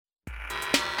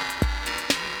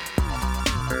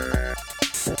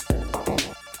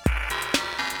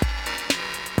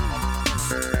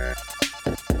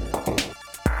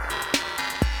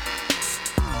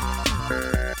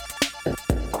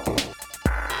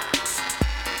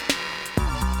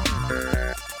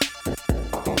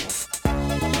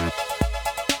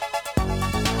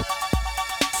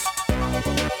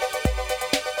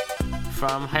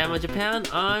From Hayama, Japan,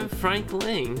 I'm Frank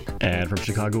Ling. And from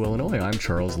Chicago, Illinois, I'm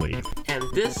Charles Lee. And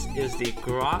this is the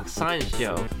Grok Science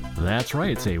Show. That's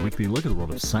right, it's a weekly look at the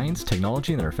world of science,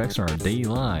 technology, and their effects on our daily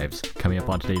lives. Coming up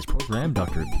on today's program,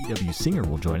 Dr. P.W. Singer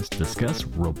will join us to discuss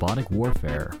robotic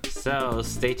warfare. So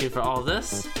stay tuned for all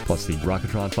this. Plus the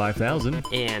Grokatron 5000.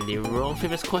 And the world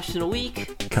famous question of the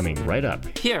week. Coming right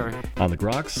up. Here. On the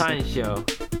Grok Science Show.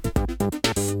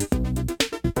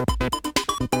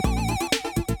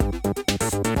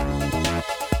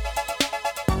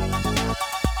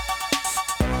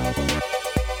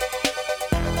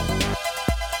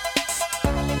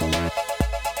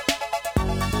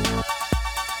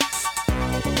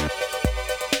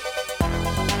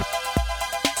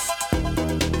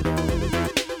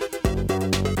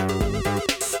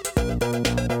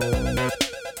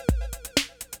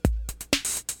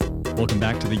 Welcome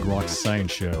back to the Grok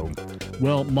Science Show.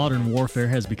 Well, modern warfare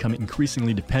has become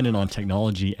increasingly dependent on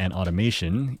technology and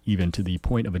automation, even to the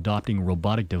point of adopting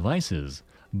robotic devices.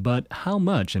 But how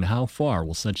much and how far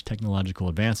will such technological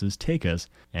advances take us,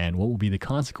 and what will be the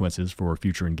consequences for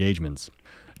future engagements?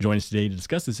 Joining us today to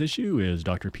discuss this issue is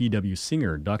Dr. P.W.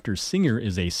 Singer. Dr. Singer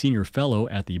is a senior fellow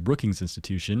at the Brookings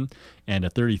Institution, and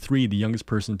at 33, the youngest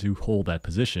person to hold that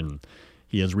position.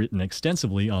 He has written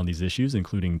extensively on these issues,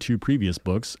 including 2 previous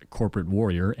books, Corporate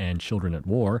Warrior and Children at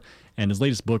War, and his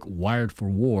latest book, Wired for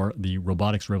War, The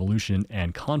Robotics Revolution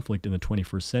and Conflict in the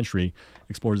 21st Century,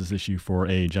 explores this issue for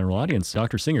a general audience.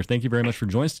 Dr. Singer, thank you very much for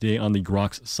joining us today on the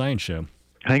Grok Science Show.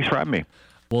 Thanks for having me.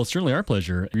 Well, it's certainly our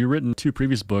pleasure. You've written 2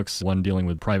 previous books, one dealing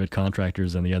with private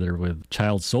contractors and the other with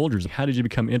child soldiers. How did you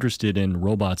become interested in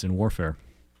robots in warfare?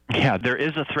 Yeah, there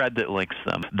is a thread that links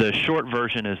them. The short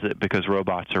version is that because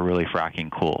robots are really fracking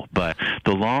cool, but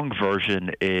the long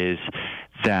version is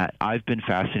that I've been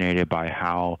fascinated by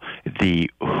how the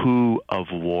who of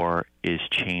war is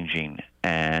changing.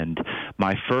 And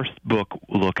my first book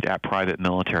looked at private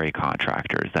military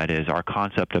contractors. That is, our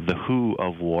concept of the who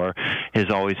of war has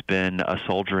always been a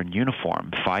soldier in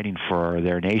uniform fighting for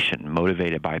their nation,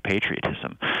 motivated by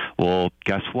patriotism. Well,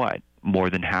 guess what?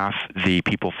 More than half the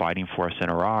people fighting for us in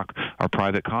Iraq are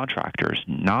private contractors,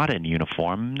 not in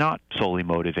uniform, not solely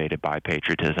motivated by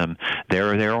patriotism.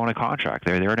 They're there on a contract.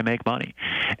 They're there to make money.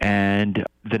 And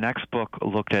the next book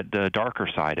looked at the darker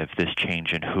side of this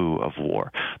change in who of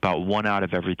war. About 1 out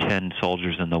of every 10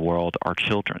 soldiers in the world are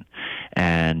children.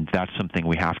 And that's something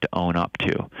we have to own up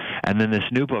to. And then this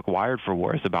new book, Wired for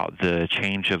War, is about the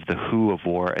change of the who of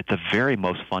war at the very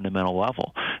most fundamental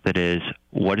level. That is,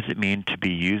 what does it mean to be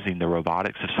using the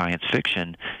robotics of science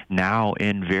fiction now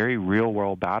in very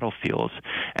real-world battlefields?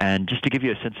 And just to give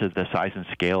you a sense of the size and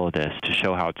scale of this, to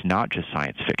show how it's not just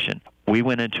science fiction, we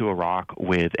went into Iraq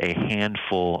with a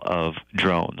handful of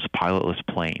drones, pilotless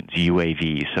planes,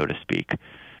 UAVs, so to speak.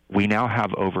 We now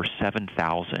have over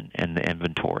 7,000 in the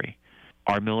inventory.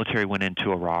 Our military went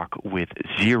into Iraq with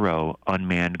 0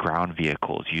 unmanned ground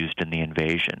vehicles used in the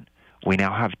invasion. We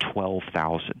now have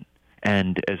 12,000.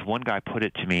 And as one guy put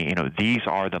it to me, these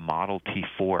are the Model T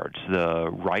Fords,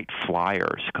 the Wright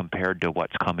Flyers, compared to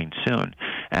what's coming soon.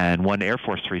 And one Air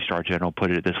Force 3-star general put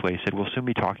it this way. He said, we'll soon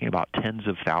be talking about tens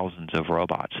of thousands of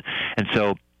robots. And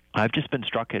so I've just been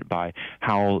struck by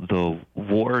how the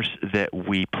wars that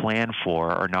we plan for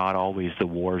are not always the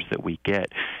wars that we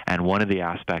get. And one of the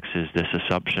aspects is this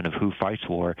assumption of who fights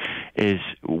war is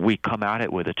we come at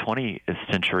it with a 20th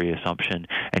century assumption,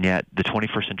 and yet the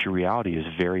 21st century reality is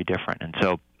very different. And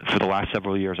so for the last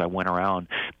several years, I went around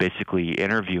basically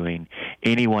interviewing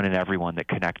anyone and everyone that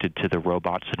connected to the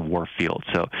robots and war field.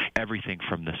 So everything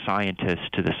from the scientists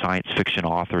to the science fiction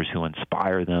authors who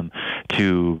inspire them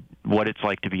to what it's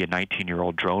like to be a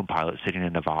 19-year-old drone pilot sitting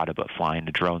in Nevada but flying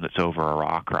a drone that's over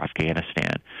Iraq or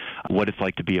Afghanistan, what it's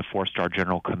like to be a 4-star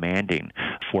general commanding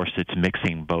a force that's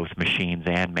mixing both machines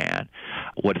and man,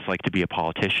 what it's like to be a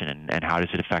politician, and how does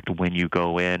it affect when you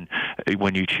go in,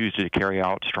 when you choose to carry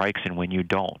out strikes and when you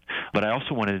don't. But I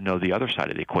also wanted to know the other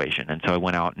side of the equation, and so I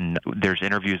went out and there's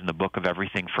interviews in the book of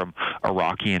everything from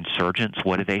Iraqi insurgents,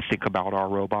 what do they think about our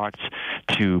robots,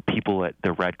 to people at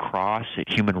the Red Cross,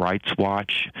 at Human Rights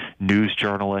Watch, news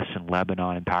journalists in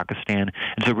Lebanon and Pakistan.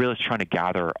 And so really it's trying to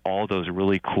gather all those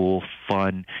really cool,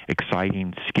 fun,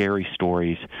 exciting, scary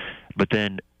stories, but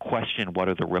then question what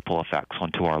are the ripple effects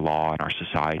onto our law and our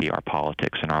society, our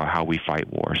politics, and how we fight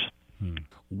wars.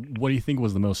 What do you think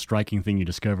was the most striking thing you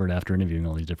discovered after interviewing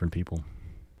all these different people?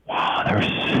 Wow,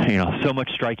 there's so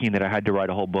much striking that I had to write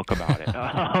a whole book about it.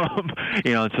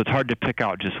 And so it's hard to pick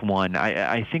out just one.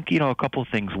 I think a couple of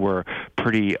things were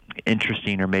pretty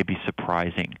interesting or maybe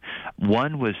surprising.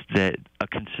 One was that a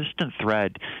consistent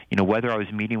thread, whether I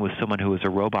was meeting with someone who was a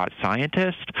robot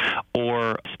scientist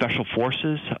or special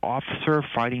forces officer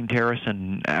fighting terrorists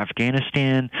in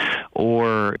Afghanistan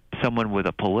or someone with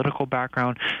a political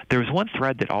background, there was one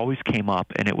thread that always came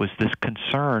up, and it was this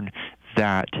concern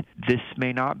that this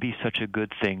may not be such a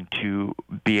good thing to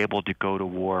be able to go to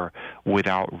war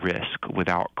without risk,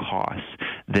 without cost,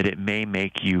 that it may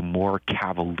make you more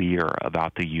cavalier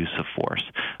about the use of force.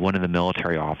 One of the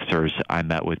military officers I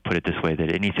met with put it this way,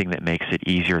 that anything that makes it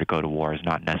easier to go to war is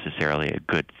not necessarily a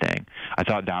good thing. I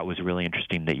thought that was really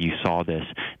interesting that you saw this,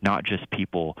 not just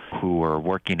people who were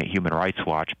working at Human Rights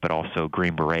Watch, but also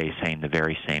Green Berets saying the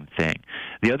very same thing.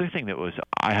 The other thing that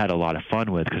I had a lot of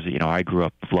fun with, because I grew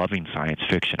up loving science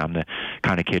fiction. I'm the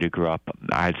kind of kid who grew up,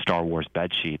 I had Star Wars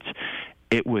bed sheets.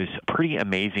 It was pretty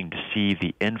amazing to see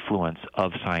the influence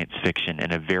of science fiction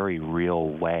in a very real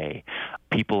way.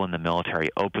 People in the military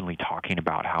openly talking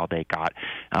about how they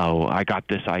I got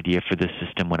this idea for this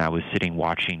system when I was sitting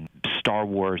watching Star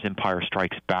Wars Empire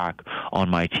Strikes Back on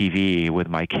my TV with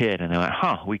my kid, and they went,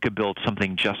 we could build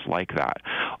something just like that.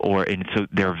 And so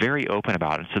they're very open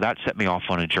about it. So that set me off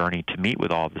on a journey to meet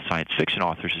with all of the science fiction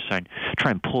authors to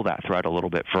try and pull that thread a little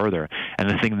bit further. And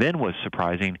the thing then was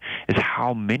surprising is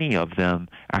how many of them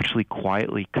actually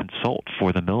quietly consult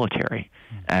for the military.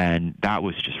 And that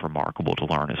was just remarkable to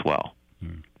learn as well.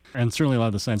 And certainly a lot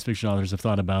of the science fiction authors have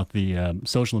thought about the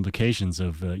social implications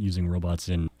of using robots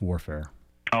in warfare.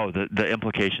 Oh, the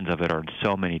implications of it are in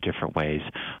so many different ways.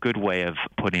 Good way of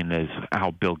putting it is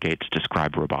how Bill Gates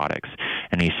described robotics.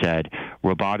 And he said,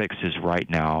 robotics is right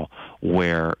now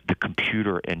where the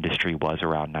computer industry was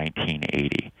around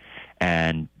 1980.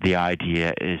 And the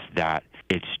idea is that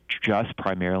it's just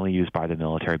primarily used by the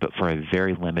military, but for a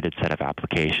very limited set of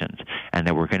applications, and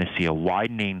that we're going to see a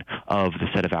widening of the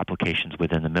set of applications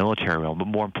within the military realm. But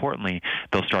more importantly,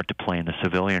 they'll start to play in the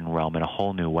civilian realm in a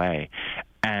whole new way.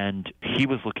 And he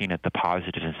was looking at the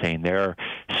positives and saying their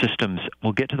systems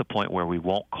will get to the point where we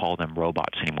won't call them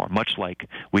robots anymore, much like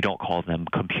we don't call them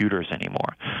computers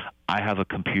anymore. I have a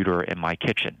computer in my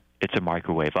kitchen. It's a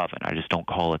microwave oven. I just don't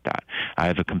call it that. I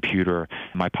have a computer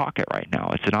in my pocket right now.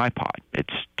 It's an iPod.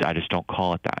 I just don't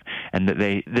call it that. And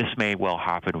this may well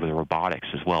happen with robotics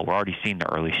as well. We're already seeing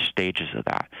the early stages of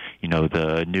that.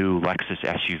 The new Lexus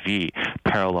SUV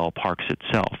parallel parks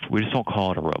itself. We just don't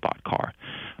call it a robot car.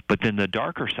 But then the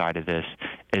darker side of this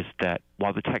is that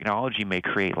while the technology may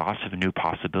create lots of new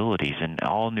possibilities in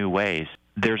all new ways,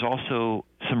 there's also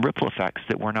some ripple effects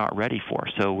that we're not ready for.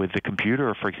 So with the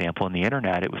computer, for example, and the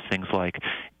internet, it was things like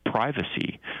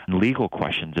privacy and legal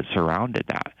questions that surrounded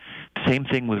that. Same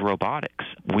thing with robotics.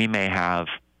 We may have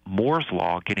Moore's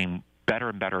Law getting better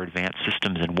and better advanced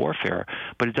systems in warfare,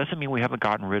 but it doesn't mean we haven't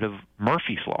gotten rid of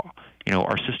Murphy's Law.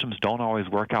 Our systems don't always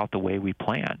work out the way we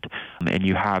planned. And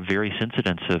you have various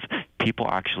incidents of people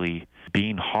actually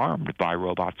being harmed by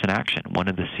robots in action. One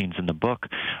of the scenes in the book,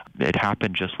 it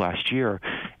happened just last year.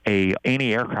 A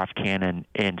anti-aircraft cannon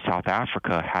in South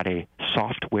Africa had a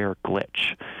software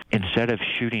glitch. Instead of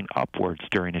shooting upwards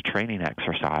during a training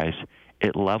exercise,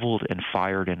 it leveled and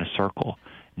fired in a circle.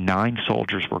 9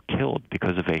 soldiers were killed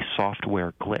because of a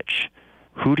software glitch.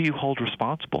 Who do you hold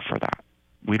responsible for that?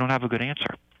 We don't have a good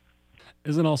answer.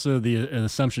 Isn't also the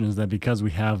assumption is that because we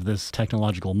have this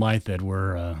technological might that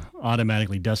we're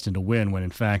automatically destined to win, when in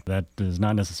fact that is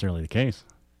not necessarily the case?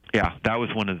 Yeah, that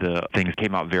was one of the things that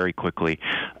came out very quickly.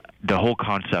 The whole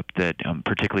concept that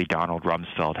particularly Donald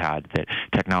Rumsfeld had, that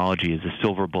technology is a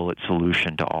silver bullet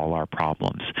solution to all our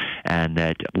problems and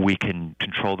that we can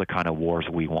control the kind of wars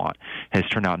we want, has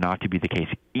turned out not to be the case,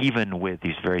 even with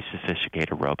these very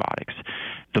sophisticated robotics.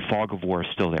 The fog of war is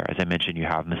still there. As I mentioned, you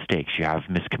have mistakes, you have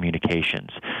miscommunications,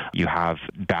 you have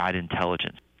bad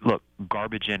intelligence. Look,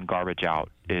 garbage in, garbage out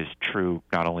is true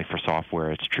not only for software,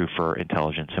 it's true for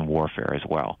intelligence and warfare as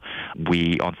well.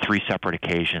 We, on 3 separate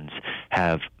occasions,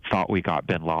 have thought we got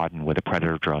bin Laden with a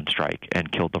Predator drone strike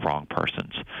and killed the wrong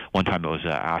persons. One time it was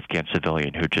an Afghan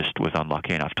civilian who just was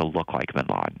unlucky enough to look like bin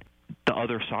Laden. The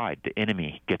other side, the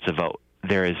enemy, gets a vote.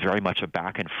 There is very much a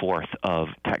back and forth of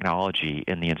technology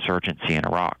in the insurgency in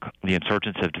Iraq. The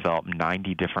insurgents have developed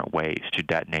 90 different ways to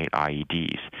detonate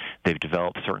IEDs. They've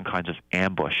developed certain kinds of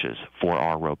ambushes for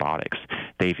our robotics.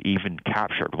 They've even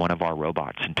captured one of our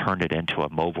robots and turned it into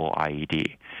a mobile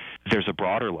IED. There's a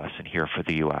broader lesson here for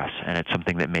the U.S., and it's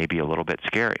something that may be a little bit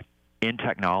scary. In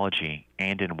technology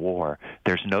and in war,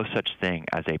 there's no such thing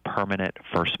as a permanent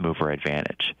first-mover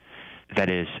advantage. That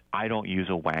is, I don't use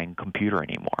a Wang computer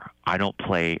anymore. I don't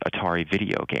play Atari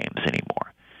video games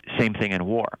anymore. Same thing in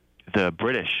war. The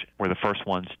British were the first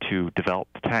ones to develop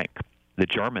the tank. The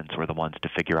Germans were the ones to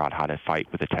figure out how to fight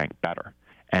with a tank better.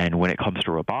 And when it comes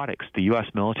to robotics, the U.S.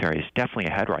 military is definitely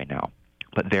ahead right now.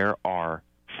 But there are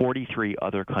 43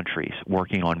 other countries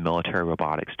working on military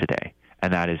robotics today.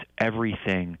 And that is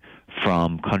everything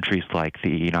from countries like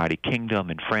the United Kingdom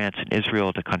and France and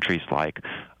Israel to countries like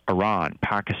Iran,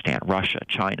 Pakistan, Russia,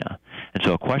 China. And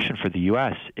so a question for the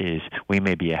U.S. is, we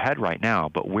may be ahead right now,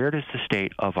 but where does the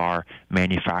state of our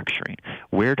manufacturing,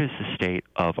 where does the state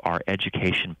of our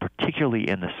education, particularly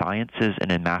in the sciences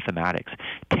and in mathematics,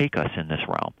 take us in this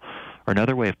realm? Or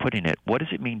another way of putting it, what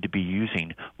does it mean to be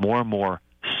using more and more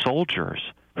soldiers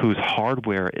whose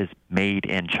hardware is made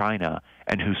in China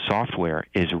and whose software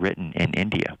is written in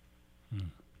India?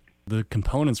 The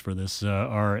components for this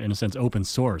are, in a sense, open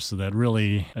source, so that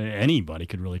really anybody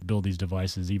could really build these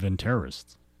devices, even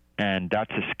terrorists. And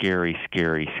that's a scary,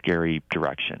 scary, scary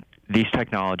direction. These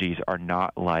technologies are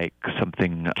not like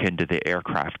something akin to the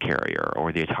aircraft carrier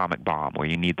or the atomic bomb, where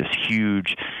you need this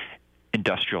huge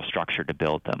industrial structure to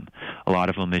build them. A lot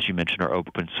of them, as you mentioned, are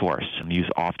open source and use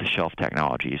off-the-shelf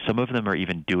technologies. Some of them are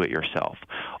even do-it-yourself.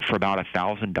 For about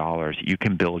 $1,000, you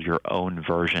can build your own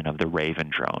version of the Raven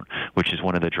drone, which is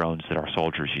one of the drones that our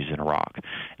soldiers use in Iraq.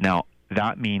 Now,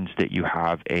 that means that you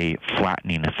have a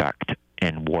flattening effect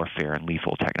in warfare and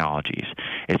lethal technologies.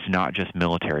 It's not just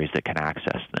militaries that can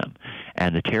access them.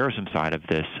 And the terrorism side of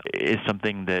this is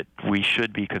something that we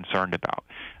should be concerned about.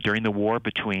 During the war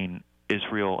between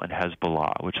Israel and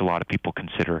Hezbollah, which a lot of people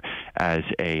consider as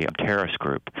a terrorist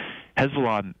group,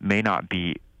 Hezbollah may not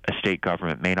be a state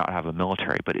government, may not have a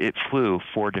military, but it flew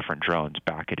 4 different drones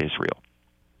back at Israel.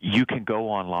 You can go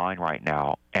online right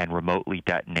now and remotely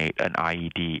detonate an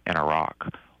IED in Iraq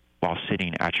while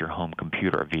sitting at your home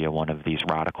computer via one of these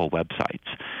radical websites.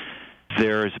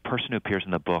 There is a person who appears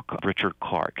in the book, Richard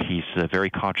Clark. He's a very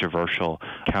controversial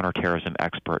counterterrorism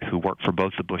expert who worked for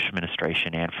both the Bush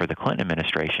administration and for the Clinton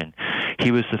administration.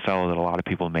 He was the fellow that a lot of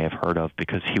people may have heard of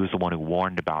because he was the one who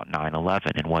warned about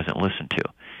 9/11 and wasn't listened to.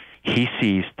 He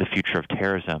sees the future of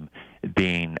terrorism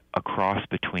being a cross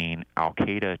between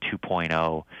Al-Qaeda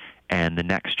 2.0 and the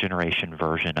next generation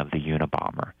version of the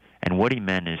Unabomber. And what he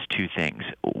meant is 2 things.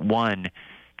 One,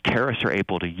 terrorists are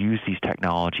able to use these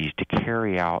technologies to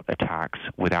carry out attacks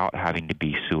without having to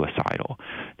be suicidal.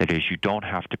 That is, you don't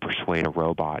have to persuade a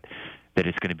robot that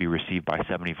it's going to be received by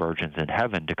 70 virgins in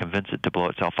heaven to convince it to blow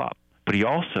itself up. But he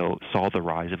also saw the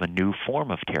rise of a new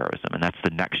form of terrorism, and that's the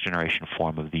next generation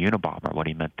form of the Unabomber. What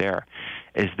he meant there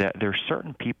is that there are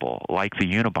certain people, like the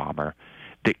Unabomber,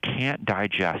 that can't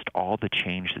digest all the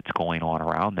change that's going on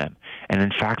around them. And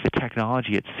in fact, the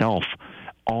technology itself,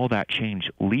 all that change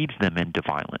leads them into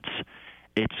violence.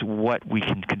 It's what we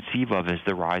can conceive of as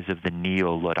the rise of the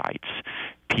neo-Luddites,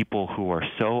 people who are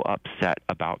so upset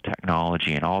about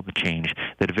technology and all the change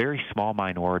that a very small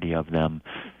minority of them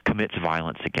commits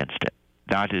violence against it.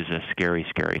 That is a scary,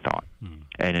 scary thought.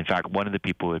 And in fact, one of the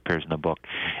people who appears in the book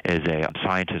is a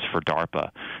scientist for DARPA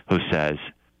who says,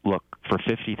 look, for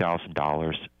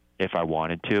 $50,000, if I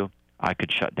wanted to, I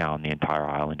could shut down the entire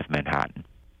island of Manhattan.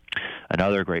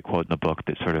 Another great quote in the book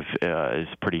that sort of is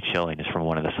pretty chilling is from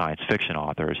one of the science fiction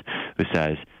authors who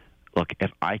says, look,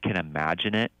 if I can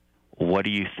imagine it, what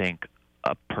do you think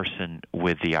a person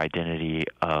with the identity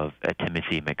of a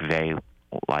Timothy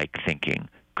McVeigh-like thinking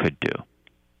could do?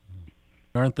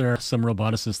 Aren't there some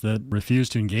roboticists that refuse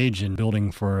to engage in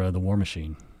building for the war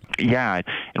machine? Yeah,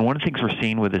 and one of the things we're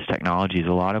seeing with this technology is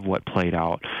a lot of what played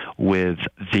out with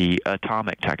the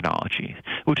atomic technology,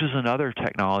 which is another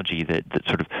technology that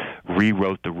sort of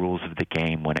rewrote the rules of the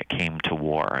game when it came to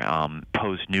war,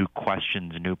 posed new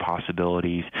questions, new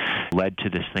possibilities, led to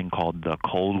this thing called the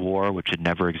Cold War, which had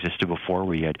never existed before,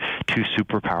 where you had 2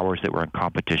 superpowers that were in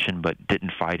competition but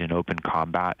didn't fight in open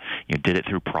combat. You did it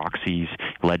through proxies,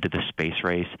 led to the space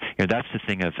race. That's the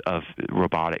thing of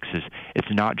robotics, is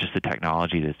it's not just the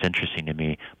technology that's interesting to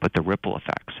me, but the ripple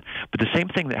effects. But the same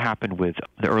thing that happened with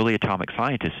the early atomic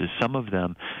scientists is some of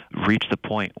them reached the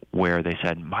point where they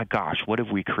said, my gosh, what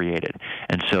have we created?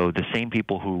 And so the same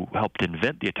people who helped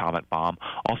invent the atomic bomb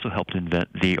also helped invent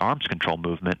the arms control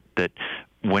movement that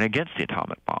went against the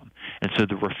atomic bomb. And so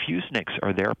the refuseniks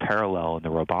are their parallel in the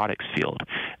robotics field.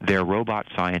 They're robot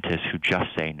scientists who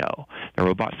just say no. They're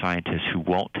robot scientists who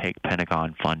won't take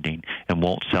Pentagon funding and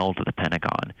won't sell to the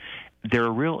Pentagon. They're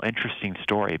a real interesting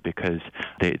story because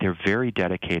they're very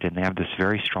dedicated and they have this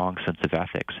very strong sense of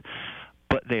ethics.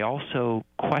 But they also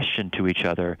question to each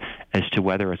other as to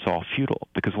whether it's all futile,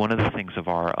 because one of the things of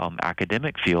our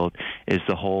academic field is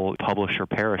the whole publish or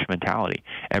perish mentality.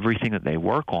 Everything that they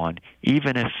work on,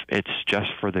 even if it's just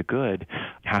for the good,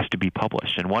 has to be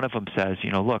published. And one of them says,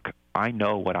 look, I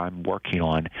know what I'm working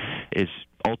on is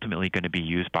ultimately going to be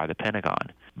used by the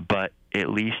Pentagon. But at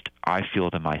least I feel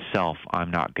to myself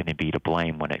I'm not going to be to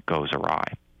blame when it goes awry.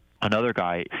 Another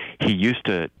guy, he used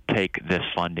to take this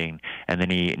funding, and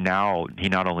then he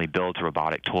not only builds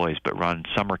robotic toys, but runs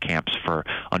summer camps for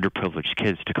underprivileged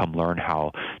kids to come learn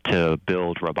how to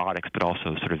build robotics, but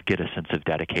also sort of get a sense of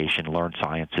dedication, learn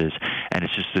sciences, and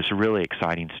it's just this really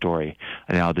exciting story.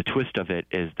 Now, the twist of it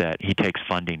is that he takes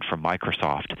funding from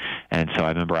Microsoft, and so I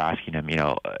remember asking him,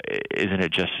 isn't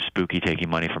it just as spooky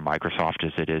taking money from Microsoft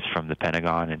as it is from the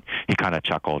Pentagon? And he kind of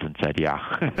chuckled and said,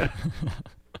 yeah.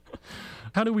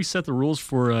 How do we set the rules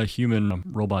for a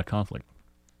human-robot conflict?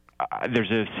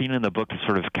 There's a scene in the book that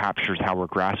sort of captures how we're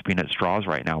grasping at straws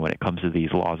right now when it comes to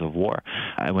these laws of war.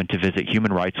 I went to visit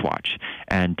Human Rights Watch,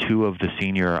 and two of the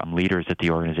senior leaders at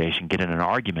the organization get in an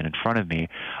argument in front of me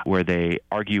where they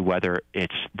argue whether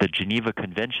it's the Geneva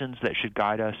Conventions that should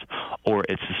guide us or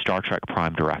it's the Star Trek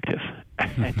Prime Directive.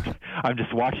 And I'm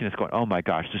just watching this going, oh my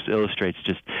gosh, this illustrates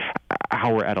just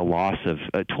how we're at a loss of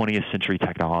 20th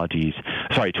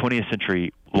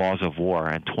century laws of war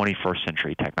and 21st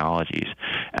century technologies.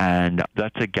 And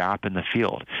that's a gap in the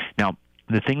field. Now,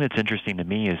 the thing that's interesting to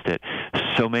me is that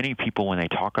so many people, when they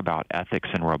talk about ethics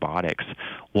and robotics,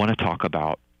 want to talk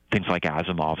about things like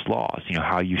Asimov's laws,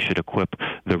 how you should equip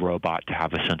the robot to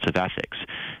have a sense of ethics.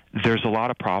 There's a lot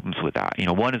of problems with that.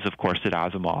 One is, of course, that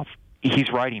Asimov,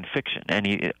 he's writing fiction,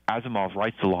 and Asimov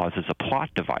writes the laws as a plot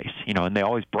device, and they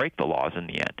always break the laws in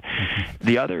the end.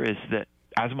 The other is that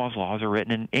Asimov's laws are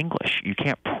written in English. You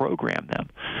can't program them.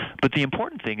 But the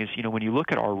important thing is, when you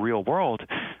look at our real world,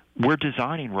 we're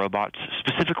designing robots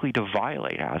specifically to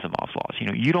violate Asimov's laws.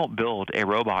 You don't build a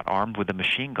robot armed with a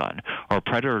machine gun or a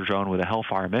Predator drone with a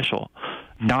Hellfire missile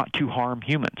not to harm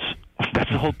humans. That's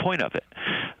the whole point of it.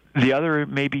 The other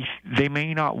they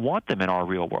may not want them in our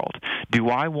real world. Do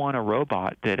I want a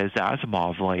robot that, as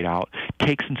Asimov laid out,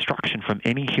 takes instruction from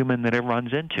any human that it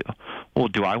runs into? Well,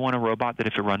 do I want a robot that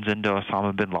if it runs into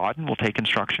Osama bin Laden will take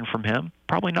instruction from him?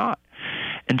 Probably not.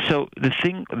 And so the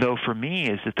thing, though, for me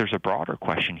is that there's a broader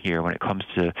question here when it comes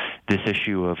to this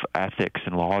issue of ethics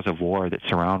and laws of war that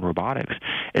surround robotics,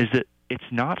 is that it's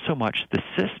not so much the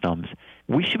systems.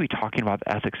 We should be talking about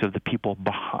the ethics of the people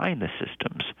behind the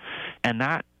systems. And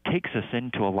that takes us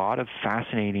into a lot of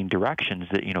fascinating directions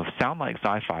that, sound like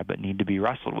sci-fi but need to be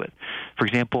wrestled with. For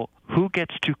example, who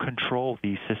gets to control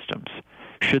these systems?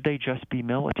 Should they just be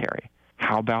military?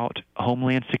 How about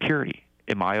Homeland Security?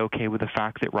 Am I okay with the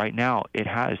fact that right now it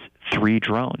has 3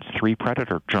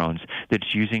 Predator drones that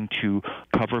it's using to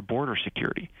cover border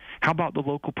security? How about the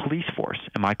local police force?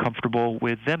 Am I comfortable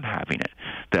with them having it?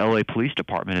 The LA Police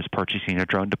Department is purchasing a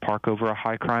drone to park over a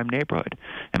high-crime neighborhood.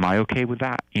 Am I okay with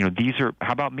that?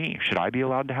 How about me? Should I be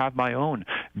allowed to have my own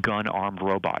gun-armed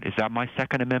robot? Is that my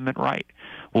Second Amendment right?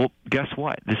 Well, guess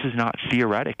what? This is not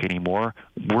theoretic anymore.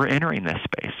 We're entering this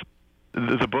space.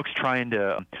 The book's trying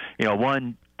to,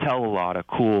 tell a lot of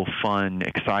cool, fun,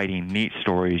 exciting, neat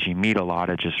stories. You meet a lot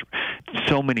of just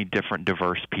so many different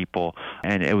diverse people,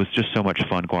 and it was just so much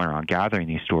fun going around gathering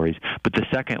these stories. But the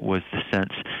second was the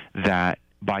sense that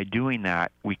by doing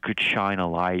that, we could shine a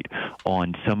light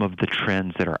on some of the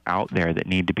trends that are out there that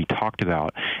need to be talked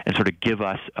about and sort of give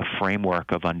us a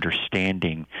framework of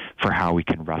understanding for how we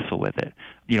can wrestle with it.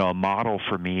 A model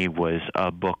for me was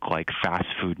a book like Fast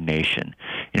Food Nation,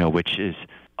 which is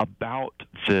about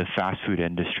the fast food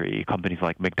industry, companies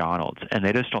like McDonald's. And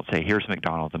they just don't say, here's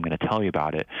McDonald's, I'm going to tell you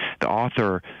about it. The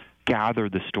author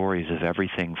gathered the stories of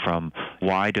everything from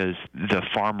why does the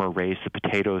farmer raise the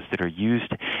potatoes that are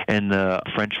used in the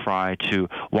French fry to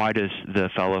why does the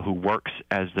fellow who works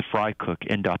as the fry cook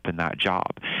end up in that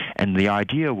job. And the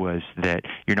idea was that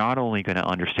you're not only going to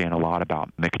understand a lot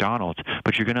about McDonald's,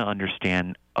 but you're going to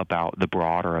understand about the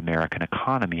broader American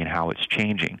economy and how it's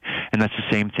changing. And that's the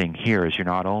same thing here, is you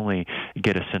not only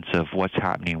get a sense of what's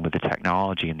happening with the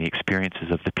technology and the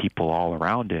experiences of the people all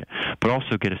around it, but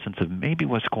also get a sense of maybe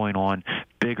what's going on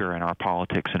bigger in our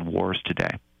politics and wars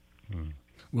today.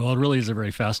 Well, it really is a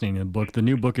very fascinating book. The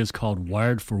new book is called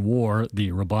Wired for War,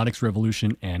 The Robotics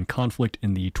Revolution and Conflict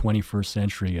in the 21st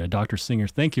Century. Dr. Singer,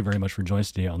 thank you very much for joining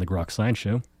us today on the Grok Science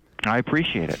Show. I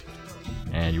appreciate it.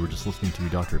 And you were just listening to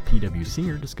Dr. P.W.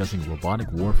 Singer discussing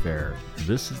robotic warfare.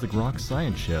 This is the Grok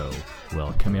Science Show.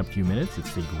 Well, coming up in a few minutes,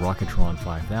 it's the Grokatron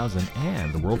 5000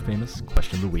 and the world-famous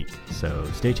Question of the Week. So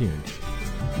stay tuned.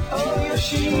 Oh,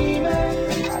 Yoshime,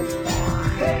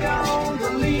 they don't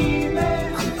believe me,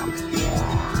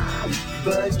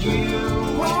 but you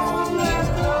won't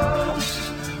let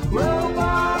those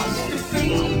robots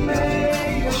defeat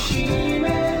me. Yoshime,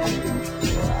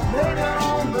 they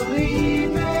don't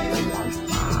believe me,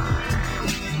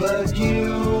 but you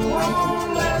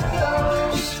won't let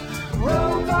those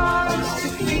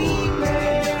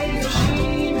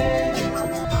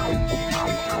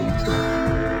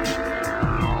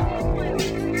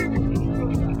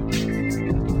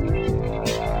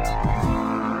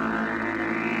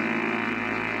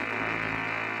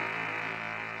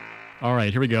All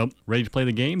right, here we go. Ready to play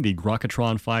the game? The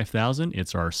Grokatron 5000.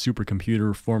 It's our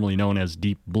supercomputer formerly known as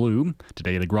Deep Blue.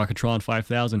 Today, the Grokatron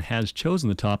 5000 has chosen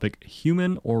the topic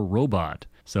human or robot.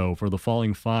 So for the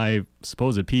following 5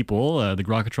 supposed people, the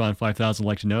Grokatron 5000 would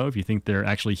like to know if you think they're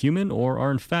actually human or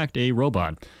are in fact a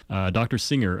robot. Dr.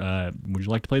 Singer, would you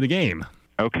like to play the game?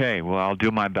 Okay, well, I'll do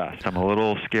my best. I'm a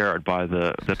little scared by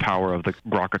the power of the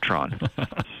Grokatron.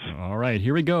 All right,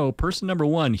 here we go. Person number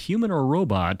 1, human or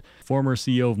robot, former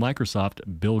CEO of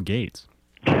Microsoft, Bill Gates.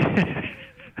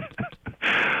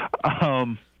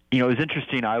 It was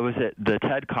interesting. I was at the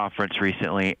TED conference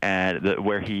recently,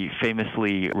 where he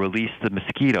famously released the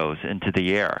mosquitoes into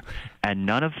the air, and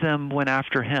none of them went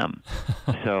after him.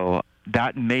 So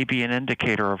that may be an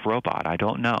indicator of robot. I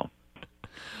don't know.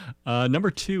 Number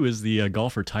 2 is the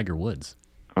golfer Tiger Woods.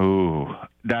 Ooh,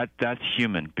 that's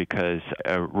human, because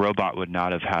a robot would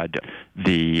not have had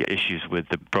the issues with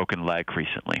the broken leg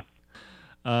recently.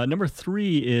 Number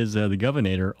 3 is the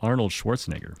Governor Arnold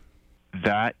Schwarzenegger.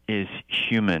 That is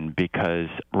human, because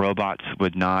robots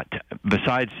would not,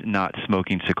 besides not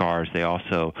smoking cigars, they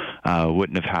also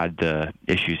wouldn't have had the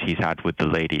issues he's had with the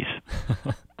ladies.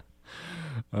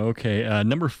 Okay,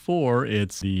 number 4,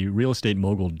 it's the real estate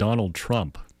mogul Donald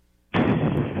Trump.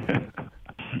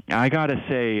 I gotta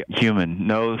say, human.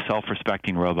 No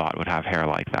self-respecting robot would have hair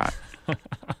like that.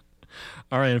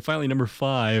 All right, and finally, number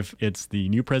 5, it's the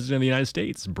new president of the United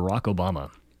States, Barack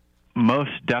Obama.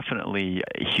 Most definitely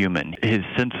human. His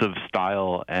sense of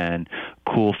style and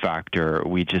cool factor,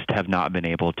 we just have not been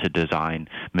able to design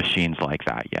machines like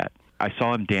that yet. I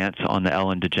saw him dance on the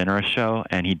Ellen DeGeneres show,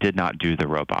 and he did not do the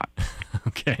robot.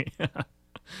 Okay.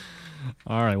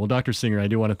 All right. Well, Dr. Singer, I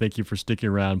do want to thank you for sticking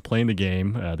around, playing the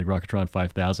game, the Grokatron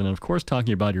 5000, and of course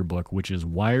talking about your book, which is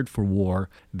Wired for War,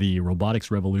 the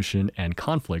Robotics Revolution and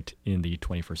Conflict in the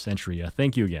 21st Century.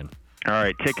 Thank you again. All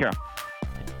right. Take care.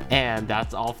 And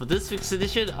that's all for this week's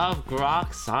edition of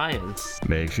Grok Science.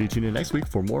 Make sure you tune in next week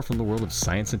for more from the world of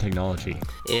science and technology.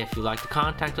 If you'd like to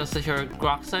contact us here at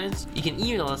Grok Science, you can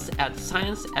email us at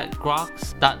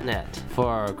science@groks.net.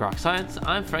 For Grok Science,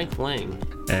 I'm Frank Ling.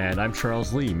 And I'm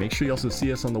Charles Lee. Make sure you also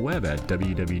see us on the web at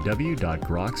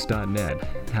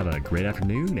www.groks.net. Have a great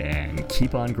afternoon and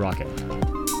keep on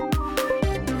grokking.